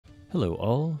Hello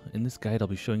all, in this guide I'll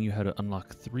be showing you how to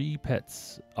unlock 3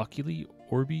 pets, Oculy,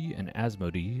 Orby, and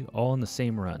Asmody, all in the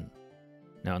same run.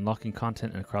 Now unlocking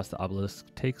content in Across the Obelisk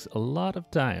takes a lot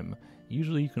of time.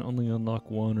 Usually you can only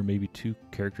unlock 1 or maybe 2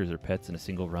 characters or pets in a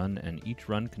single run, and each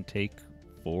run can take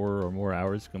 4 or more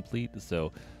hours to complete,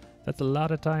 so that's a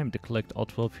lot of time to collect all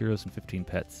 12 heroes and 15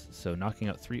 pets, so knocking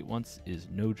out 3 at once is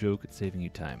no joke at saving you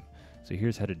time. So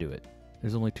here's how to do it.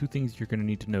 There's only 2 things you're going to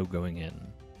need to know going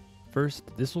in. First,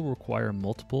 this will require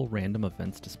multiple random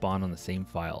events to spawn on the same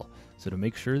file, so to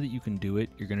make sure that you can do it,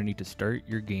 you're going to need to start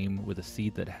your game with a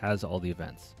seed that has all the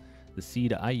events. The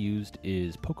seed I used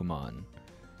is Pokemon.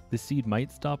 This seed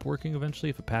might stop working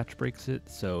eventually if a patch breaks it,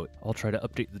 so I'll try to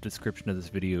update the description of this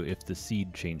video if the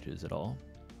seed changes at all.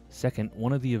 Second,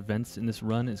 one of the events in this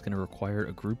run is going to require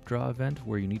a group draw event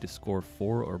where you need to score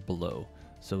 4 or below,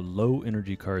 so low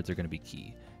energy cards are going to be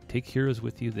key. Take heroes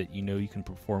with you that you know you can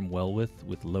perform well with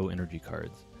low energy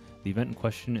cards. The event in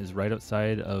question is right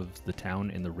outside of the town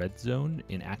in the red zone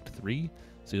in Act 3,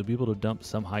 so you'll be able to dump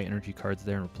some high energy cards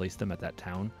there and replace them at that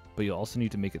town, but you'll also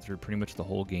need to make it through pretty much the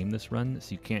whole game this run,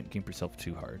 so you can't gimp yourself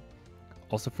too hard.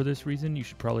 Also for this reason, you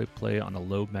should probably play on a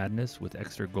low madness with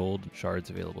extra gold shards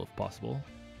available if possible.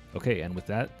 Okay, and with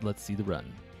that, let's see the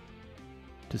run.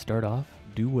 To start off,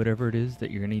 do whatever it is that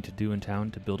you're going to need to do in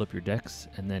town to build up your decks,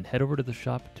 and then head over to the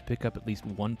shop to pick up at least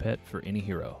 1 pet for any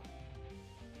hero.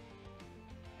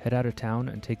 Head out of town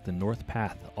and take the north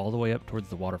path all the way up towards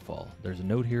the waterfall. There's a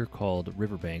note here called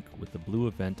Riverbank with the blue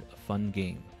event, A Fun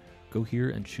Game. Go here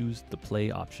and choose the play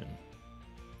option.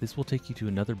 This will take you to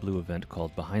another blue event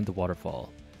called Behind the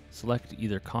Waterfall. Select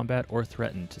either combat or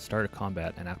threaten to start a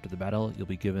combat, and after the battle you'll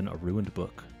be given a ruined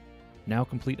book. Now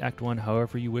complete Act 1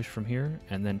 however you wish from here,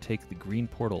 and then take the green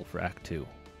portal for Act 2.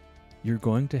 You're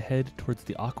going to head towards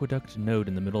the aqueduct node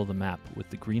in the middle of the map with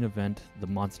the green event, the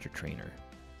Monster Trainer.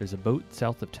 There's a boat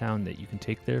south of town that you can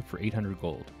take there for 800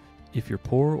 gold. If you're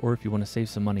poor or if you want to save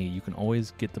some money, you can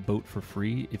always get the boat for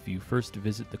free if you first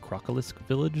visit the Obelisk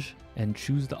village and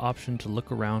choose the option to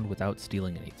look around without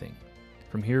stealing anything.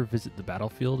 From here, visit the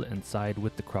battlefield and side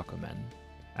with the Crocomen.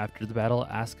 After the battle,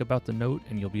 ask about the note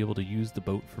and you'll be able to use the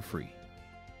boat for free.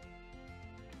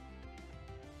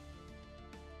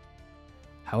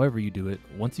 However you do it,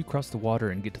 once you cross the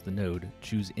water and get to the node,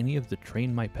 choose any of the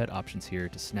Train My Pet options here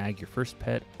to snag your first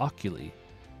pet, Oculy.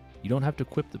 You don't have to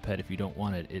equip the pet if you don't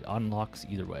want it, it unlocks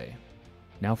either way.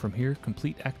 Now from here,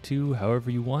 complete Act 2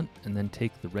 however you want, and then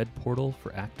take the red portal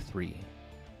for Act 3.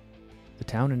 The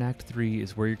town in Act 3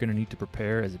 is where you're going to need to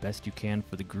prepare as best you can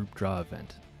for the group draw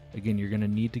event. Again, you're going to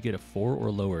need to get a 4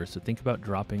 or lower, so think about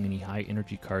dropping any high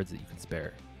energy cards that you can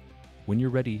spare. When you're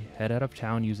ready, head out of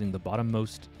town using the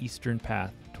bottommost eastern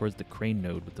path towards the crane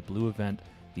node with the blue event,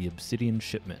 the Obsidian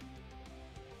Shipment.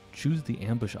 Choose the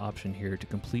ambush option here to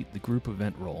complete the group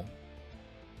event role.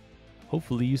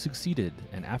 Hopefully you succeeded,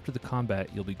 and after the combat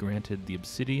you'll be granted the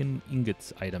Obsidian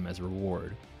Ingots item as a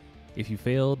reward. If you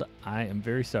failed, I am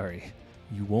very sorry.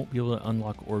 You won't be able to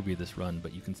unlock Orby this run,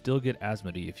 but you can still get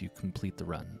Asmody if you complete the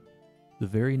run. The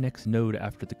very next node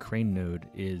after the crane node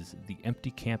is the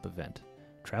Empty Camp event.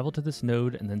 Travel to this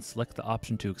node and then select the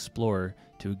option to explore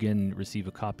to again receive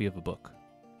a copy of a book.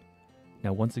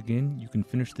 Now once again, you can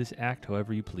finish this act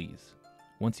however you please.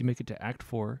 Once you make it to Act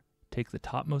 4, take the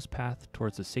topmost path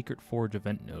towards the Sacred Forge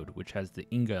event node, which has the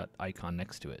ingot icon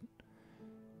next to it.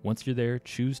 Once you're there,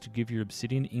 choose to give your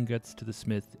obsidian ingots to the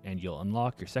smith and you'll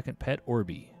unlock your second pet,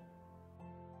 Orby.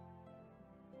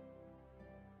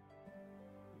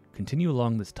 Continue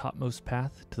along this topmost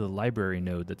path to the library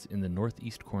node that's in the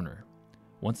northeast corner.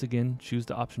 Once again, choose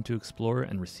the option to explore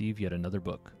and receive yet another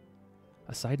book.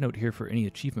 A side note here for any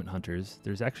achievement hunters,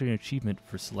 there's actually an achievement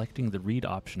for selecting the read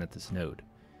option at this node.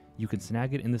 You can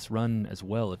snag it in this run as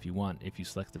well if you want if you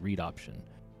select the read option.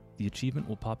 The achievement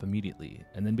will pop immediately,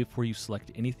 and then before you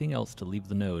select anything else to leave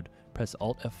the node, press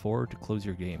Alt F4 to close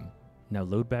your game. Now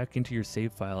load back into your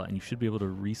save file and you should be able to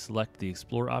reselect the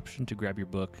Explore option to grab your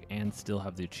book and still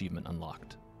have the achievement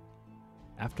unlocked.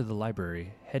 After the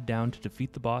library, head down to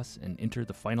defeat the boss and enter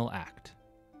the final act.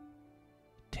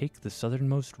 Take the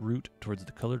southernmost route towards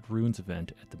the Colored Runes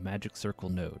event at the Magic Circle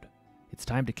node. It's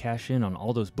time to cash in on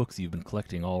all those books you've been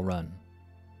collecting all run.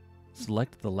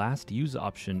 Select the last use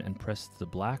option and press the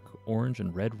black, orange,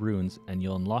 and red runes and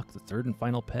you'll unlock the third and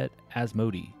final pet,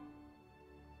 Asmody.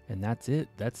 And that's it,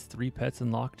 that's 3 pets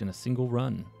unlocked in a single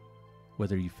run.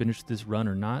 Whether you finish this run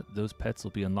or not, those pets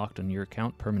will be unlocked on your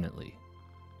account permanently.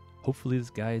 Hopefully this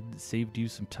guide saved you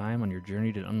some time on your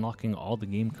journey to unlocking all the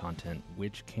game content,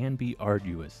 which can be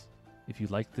arduous. If you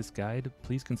liked this guide,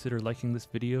 please consider liking this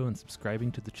video and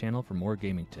subscribing to the channel for more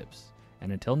gaming tips.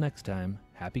 And until next time,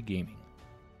 happy gaming.